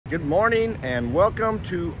Good morning and welcome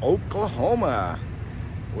to Oklahoma.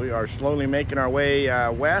 We are slowly making our way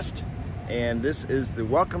west, and this is the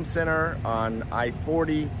Welcome Center on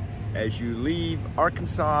I-40 as you leave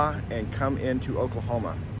Arkansas and come into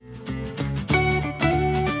Oklahoma.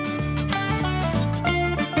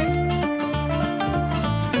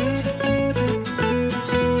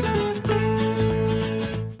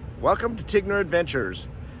 Welcome to Tigner Adventures.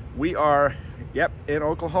 We are, in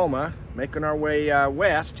Oklahoma, making our way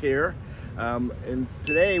west here. And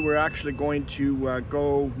today we're actually going to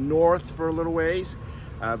go north for a little ways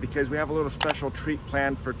because we have a little special treat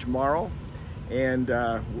planned for tomorrow. And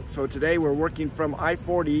so today we're working from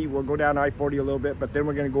I-40. We'll go down I-40 a little bit, but then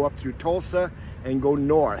we're going to go up through Tulsa and go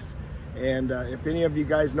north. And if any of you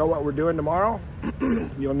guys know what we're doing tomorrow,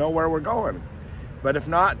 you'll know where we're going. But if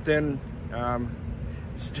not, then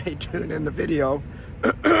stay tuned in the video.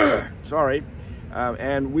 Sorry.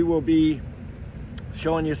 And we will be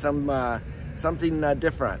showing you something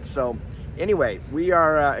different. So anyway, we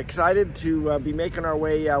are excited to be making our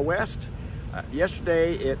way west.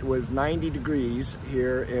 Yesterday it was 90 degrees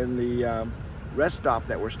here in the rest stop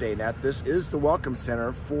that we're staying at. This is the Welcome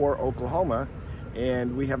Center for Oklahoma,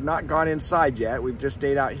 and we have not gone inside yet. We've just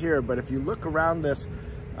stayed out here. But if you look around this,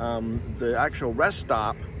 the actual rest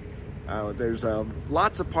stop, there's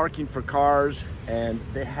lots of parking for cars, and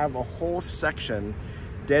they have a whole section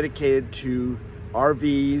dedicated to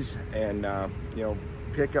RVs and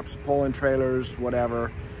pickups, pulling trailers,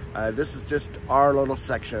 whatever. This is just our little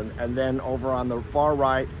section, and then over on the far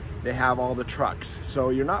right they have all the trucks. So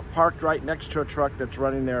you're not parked right next to a truck that's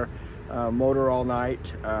running their motor all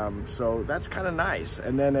night. So that's kind of nice.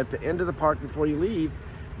 And then at the end of the park before you leave,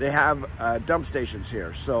 they have dump stations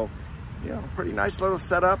here. So pretty nice little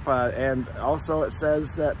setup, and also it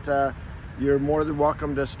says that you're more than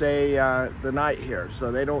welcome to stay the night here.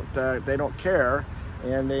 So they don't care,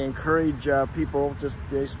 and they encourage people just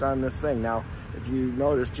based on this thing. Now, if you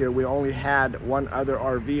noticed here, we only had one other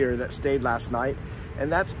RVer that stayed last night,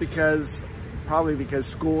 and that's probably because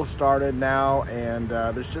school started now, and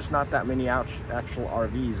there's just not that many actual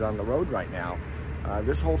RVs on the road right now.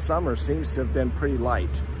 This whole summer seems to have been pretty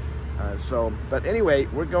light. But anyway,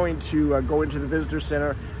 we're going to go into the visitor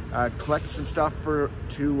center, collect some stuff for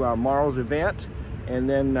tomorrow's event, and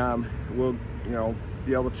then we'll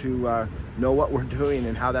be able to know what we're doing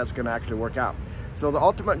and how that's going to actually work out. So the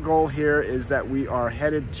ultimate goal here is that we are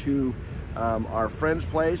headed to our friend's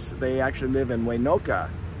place. They actually live in Waynoka.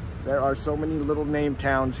 There are so many little name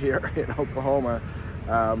towns here in Oklahoma,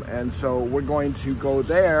 and so we're going to go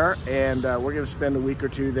there, and we're going to spend a week or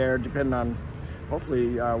two there, depending on.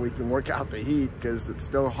 Hopefully we can work out the heat because it's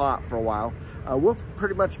still hot for a while. We'll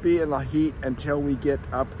pretty much be in the heat until we get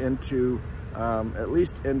up into, at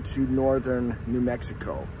least into northern New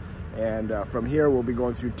Mexico. And from here we'll be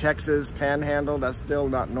going through Texas, Panhandle. That's still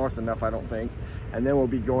not north enough, I don't think. And then we'll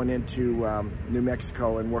be going into New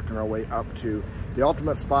Mexico and working our way up to, the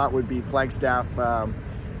ultimate spot would be Flagstaff,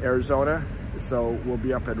 Arizona. So we'll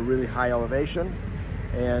be up at a really high elevation.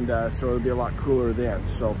 And so it'll be a lot cooler then.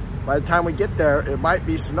 So by the time we get there, it might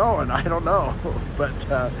be snowing, I don't know. But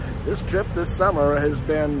this trip this summer has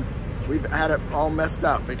been, we've had it all messed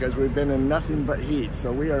up because we've been in nothing but heat.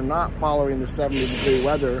 So we are not following the 70-degree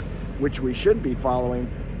weather, which we should be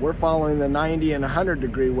following. We're following the 90 and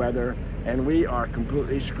 100-degree weather, and we are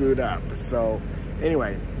completely screwed up. So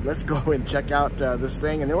anyway, let's go and check out this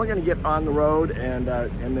thing, and then we're gonna get on the road, and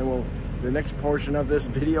then the next portion of this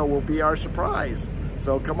video will be our surprise.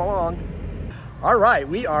 So come along. All right,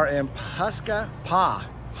 we are in Pawhuska,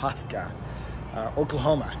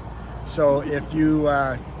 Oklahoma. So if you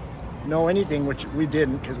know anything, which we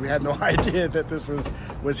didn't because we had no idea that this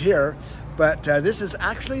was here, but this is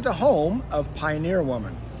actually the home of Pioneer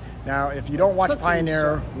Woman. Now, if you don't watch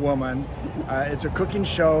Pioneer Woman, it's a cooking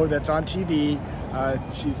show that's on TV.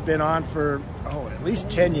 She's been on for, at least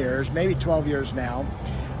 10 years, maybe 12 years now.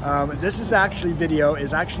 This is actually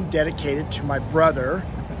dedicated to my brother.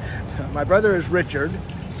 My brother is Richard.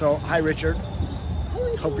 So hi, Richard.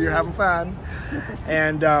 Hope you're having fun.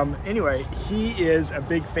 And anyway, he is a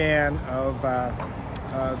big fan of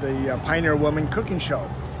the Pioneer Woman cooking show.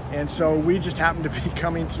 And so we just happened to be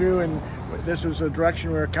coming through, and this was the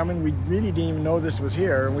direction we were coming. We really didn't even know this was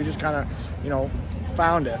here, and we just kind of,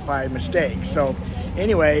 found it by mistake. So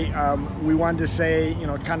anyway, we wanted to say, you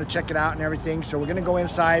know, kind of check it out and everything. So we're going to go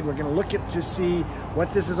inside. We're going to look at to see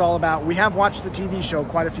what this is all about. We have watched the TV show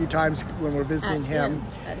quite a few times when we're visiting him.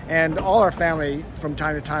 And all our family from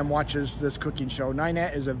time to time watches this cooking show.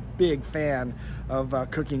 Ninette is a big fan of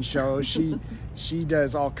cooking shows. She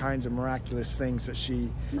does all kinds of miraculous things that she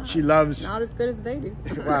loves. Not as good as they do.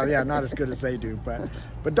 Well, yeah, not as good as they do, but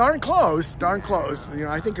darn close, darn close. You know,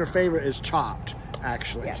 I think her favorite is Chopped,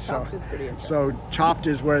 actually. Yeah, Chopped is pretty interesting. So Chopped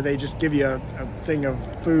is where they just give you a thing of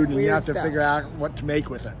food and Weird you have to stuff. figure out what to make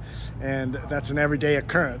with it. And that's an everyday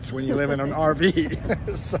occurrence when you live in an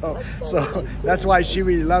RV. so that's why she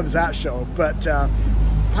really loves that show. But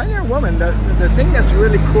Pioneer Woman, the thing that's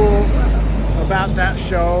really cool about that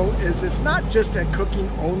show is it's not just a cooking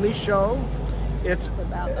only show. It's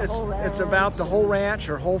about the whole ranch,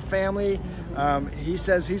 her whole family. He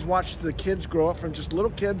says he's watched the kids grow up from just little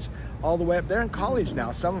kids all the way up. They're in college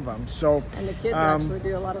now, some of them. So and the kids actually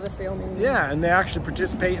do a lot of the filming. Yeah, and they actually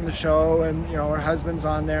participate in the show, and you know, her husband's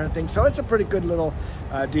on there and things. So it's a pretty good little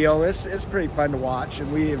deal. It's pretty fun to watch,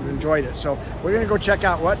 and we've enjoyed it. So we're gonna go check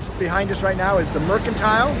out what's behind us right now is the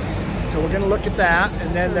Mercantile. So we're gonna look at that,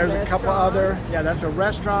 and then there's a couple other. Yeah, that's a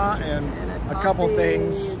restaurant and a couple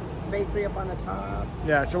things. Bakery up on the top.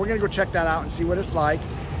 Yeah, so we're gonna go check that out and see what it's like.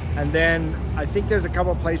 And then I think there's a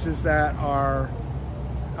couple of places that are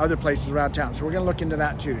other places around town. So we're gonna look into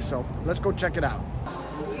that too. So let's go check it out.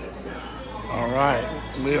 All right,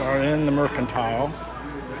 we are in the Mercantile.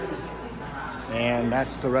 And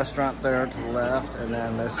that's the restaurant there to the left. And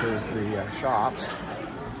then this is the shops.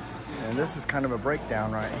 And this is kind of a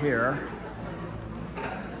breakdown right here.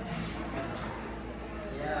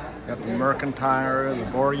 Got the Mercantile, the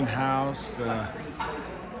boarding house,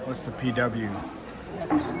 what's the PW?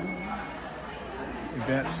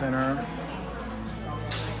 Event Center,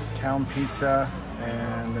 Town Pizza,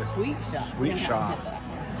 and the Sweet Shop.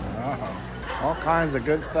 Oh, all kinds of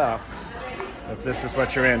good stuff if this is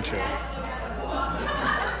what you're into. There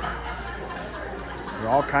are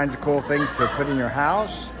all kinds of cool things to put in your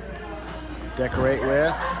house, decorate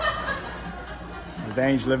with. The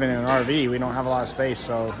advantage living in an RV, we don't have a lot of space,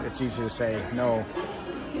 so it's easy to say no.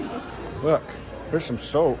 Look, here's some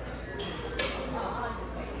soap.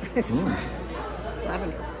 It's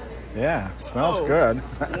lavender. Yeah, smells good.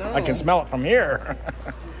 I can smell it from here.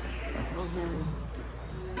 Rosemary.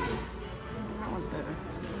 That one's better.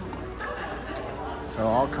 So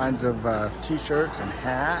all kinds of t-shirts and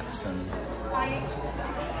hats, and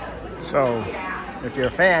so if you're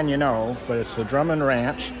a fan, you know, but it's the Drummond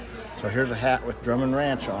Ranch. So here's a hat with Drummond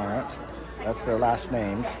Ranch on it. That's their last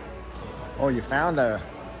names. Oh, you found a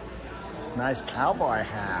nice cowboy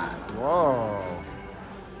hat. Whoa.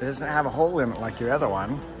 It doesn't have a hole in it like your other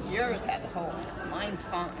one. Yours had the hole. Mine's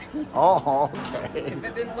fine. Oh, okay. If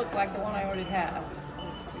it didn't look like the one I already have,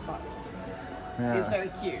 yeah. It's very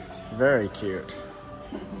cute. Very cute.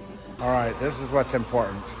 All right, this is what's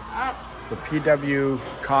important. Up. The PW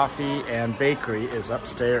Coffee and Bakery is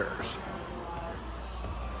upstairs.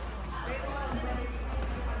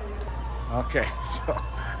 Okay, so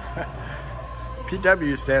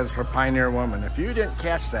PW stands for Pioneer Woman. If you didn't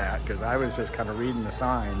catch that, because I was just kind of reading the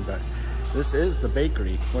sign, but this is the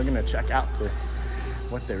bakery. We're gonna check out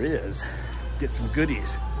what there is, get some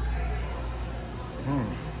goodies.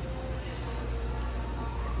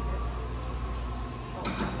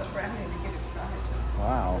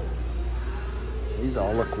 Wow, these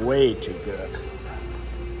all look way too good.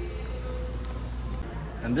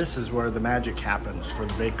 And this is where the magic happens for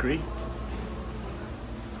the bakery.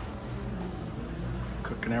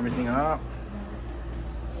 Cooking everything up.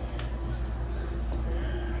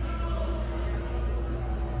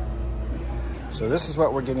 So this is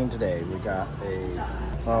what we're getting today. We got a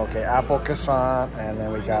apple croissant, and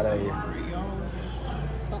then we got a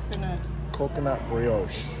coconut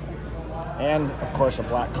brioche, and of course a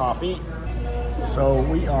black coffee. So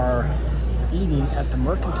we are eating at the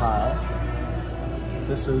Mercantile.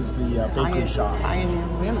 This is the bakery shop.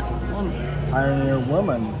 Pioneer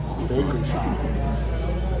Woman Bakery Shop.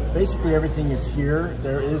 Basically everything is here.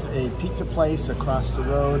 There is a pizza place across the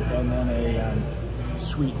road, and then a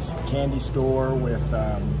sweets candy store with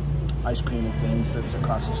ice cream and things that's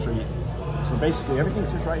across the street. So basically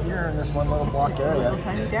everything's just right here in this one little block area.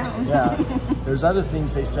 Tiny town. Yeah. There's other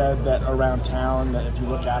things they said that around town that if you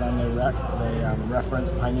look at them, they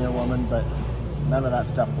reference Pioneer Woman, but none of that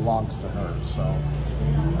stuff belongs to her. So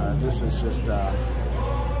this is just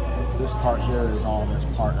this part here is all that's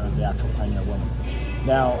part of the actual Pioneer Woman.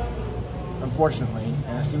 Now, unfortunately,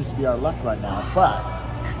 and it seems to be our luck right now, but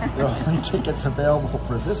The only tickets available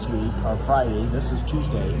for this week are Friday. This is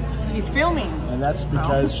Tuesday. She's filming. And that's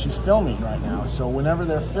because she's filming right now. So whenever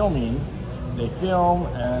they're filming, they film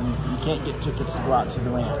and you can't get tickets to go out to the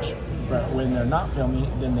ranch. But when they're not filming,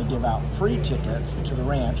 then they give out free tickets to the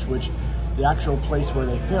ranch, which the actual place where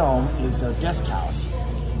they film is their guest house.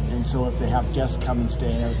 And so if they have guests come and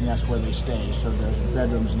stay and everything, that's where they stay. So the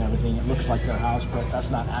bedrooms and everything, it looks like their house, but that's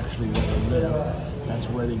not actually where they live. That's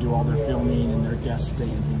where they do all their filming and their guests stay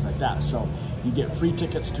and things like that. So you get free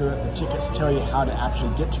tickets to it. The tickets tell you how to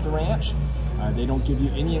actually get to the ranch. They don't give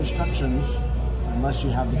you any instructions unless you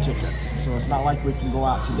have the tickets. So it's not like we can go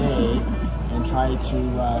out today and try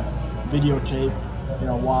to videotape,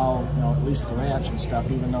 while, at least the ranch and stuff,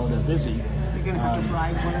 even though they're busy. You're going to have to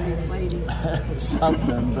bribe one of these ladies.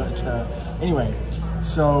 Something, but anyway,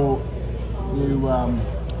 so you,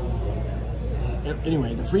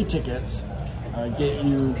 anyway, the free tickets get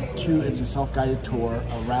you to, it's a self-guided tour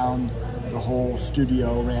around the whole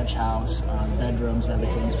studio, ranch house, bedrooms,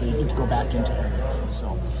 everything, so you get to go back into everything.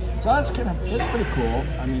 So that's it's pretty cool.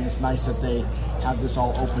 I mean, it's nice that they have this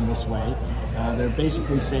all open this way. They're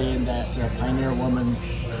basically saying that Pioneer Woman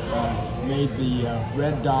made the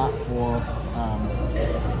red dot for,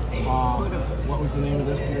 what was the name of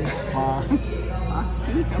this place?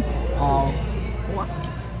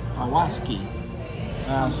 Pawaski.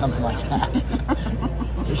 Something like that.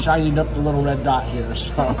 They're shining up the little red dot here,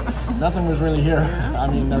 so nothing was really here. I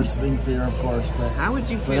mean, there's things here, of course, but how would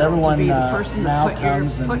you feel everyone, to be the person now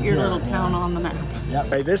to put your little town on the map? Yep.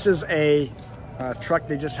 Hey, this is a truck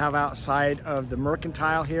they just have outside of the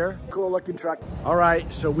Mercantile here. Cool looking truck. All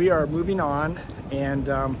right, so we are moving on, and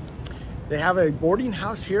they have a boarding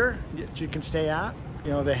house here that you can stay at.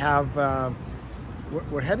 They have,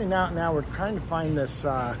 we're heading out now. We're trying to find this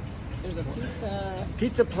there's a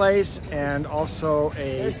pizza place, and also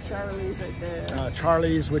there's Charlie's right there.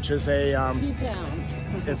 Charlie's, which is a P-Town.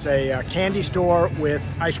 it's a candy store with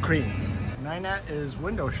ice cream. Ninette is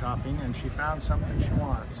window shopping, and she found something she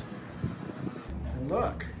wants. And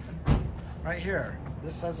look, right here,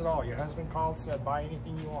 this says it all. Your husband called, said, buy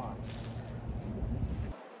anything you want.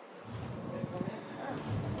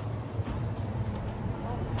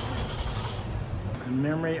 In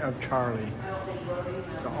memory of Charlie,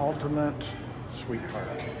 the ultimate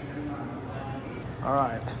sweetheart. All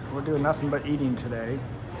right, we're doing nothing but eating today.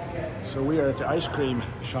 So we are at the ice cream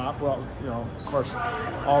shop. Well, of course,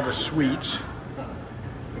 all the sweets.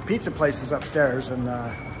 The pizza place is upstairs, and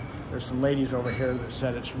there's some ladies over here that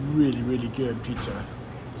said it's really, really good pizza.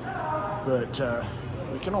 But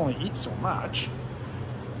we can only eat so much.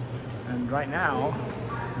 And right now,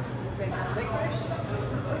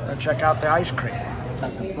 let's check out the ice cream.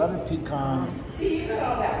 Got the butter pecan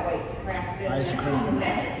ice cream.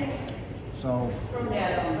 So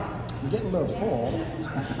we're getting a little full.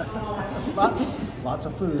 lots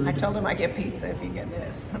of food. I told him I get pizza if you get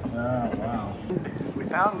this. Oh, wow. We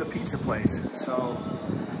found the pizza place. So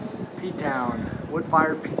P-Town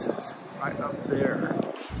wood-fired pizzas right up there.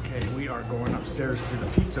 Okay, we are going upstairs to the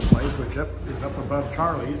pizza place, which is up above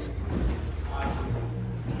Charlie's.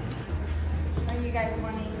 Are you guys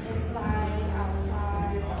wanting inside,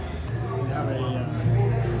 outside? We have a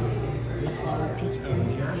wood-fired pizza oven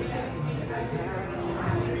here.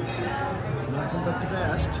 Nothing but the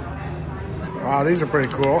best. Wow, these are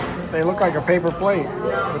pretty cool. They look like a paper plate,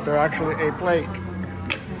 but they're actually a plate.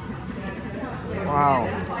 Wow.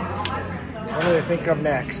 What do they think of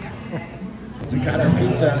next? We got our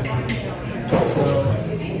pizza,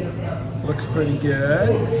 so looks pretty good.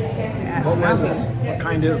 Yeah, What was this? What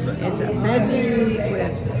kind is it? It's a veggie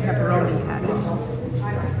with pepperoni added.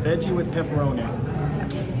 Veggie with pepperoni.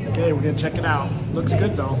 Okay, we're gonna check it out. Looks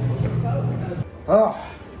good though. Oh,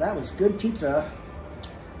 that was good pizza.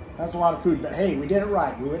 That's a lot of food, but hey, we did it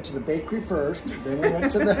right. We went to the bakery first, then we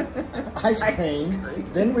went to the ice cream,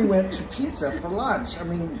 then we went to pizza for lunch. I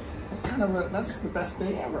mean, that's the best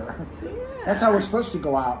day ever. Yeah. That's how we're supposed to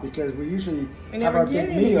go out, because we usually have our big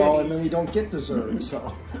meal and then we don't get dessert.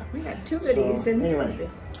 So we got two goodies. So, anyway,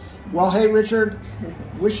 well, hey Richard,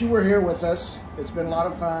 wish you were here with us. It's been a lot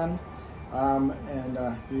of fun, and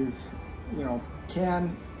if you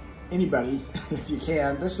can. Anybody, if you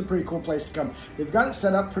can, this is a pretty cool place to come. They've got it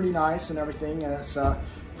set up pretty nice and everything, and it's a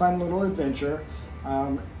fun little adventure.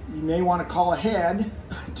 You may want to call ahead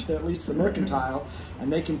to at least the Mercantile, and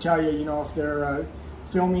they can tell you, if they're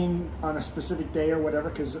filming on a specific day or whatever,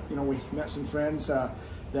 because, we met some friends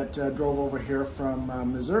that drove over here from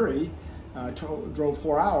Missouri, drove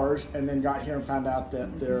 4 hours and then got here and found out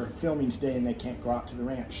that they're filming today and they can't go out to the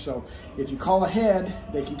ranch. So if you call ahead,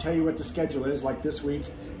 they can tell you what the schedule is. Like this week,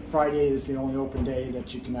 Friday is the only open day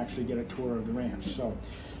that you can actually get a tour of the ranch. So,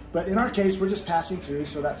 but in our case, we're just passing through,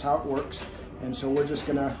 so that's how it works. And so we're just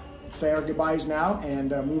gonna say our goodbyes now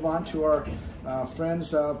and move on to our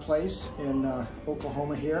friend's place in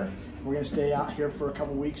Oklahoma here. We're gonna stay out here for a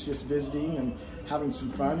couple weeks just visiting and having some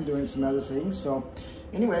fun, doing some other things. So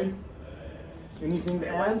anyway, anything to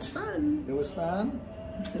add? It was fun. It was fun?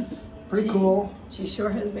 Pretty cool. She sure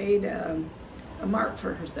has made a mark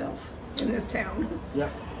for herself in this town.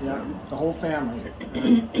 Yep, yep, the whole family.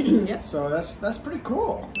 Yep. So that's pretty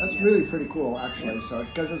cool. That's really pretty cool, actually. So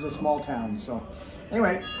because it's a small town. So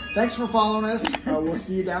anyway, thanks for following us. We'll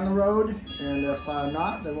see you down the road, and if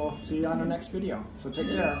not, then we'll see you on our next video. So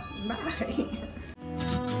take care.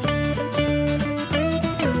 Bye.